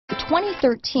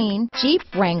2013 Jeep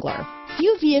Wrangler.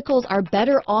 Few vehicles are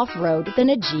better off-road than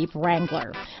a Jeep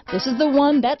Wrangler. This is the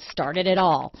one that started it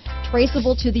all.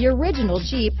 Traceable to the original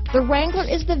Jeep, the Wrangler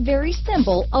is the very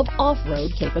symbol of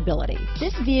off-road capability.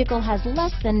 This vehicle has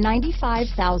less than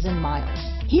 95,000 miles.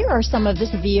 Here are some of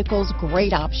this vehicle's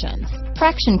great options: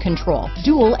 traction control,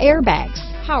 dual airbags,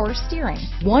 power steering,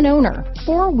 one owner,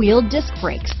 four-wheel disc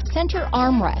brakes, center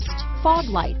armrest, fog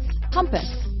lights, compass,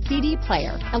 CD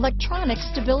player, electronic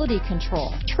stability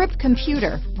control, trip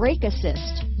computer, brake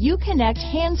assist, Uconnect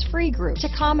hands-free group,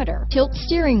 tachometer, tilt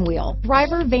steering wheel,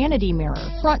 driver vanity mirror,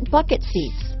 front bucket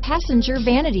seats, passenger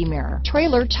vanity mirror,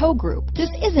 trailer tow group. This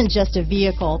isn't just a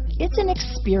vehicle, it's an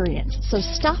experience. So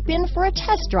stop in for a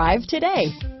test drive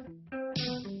today.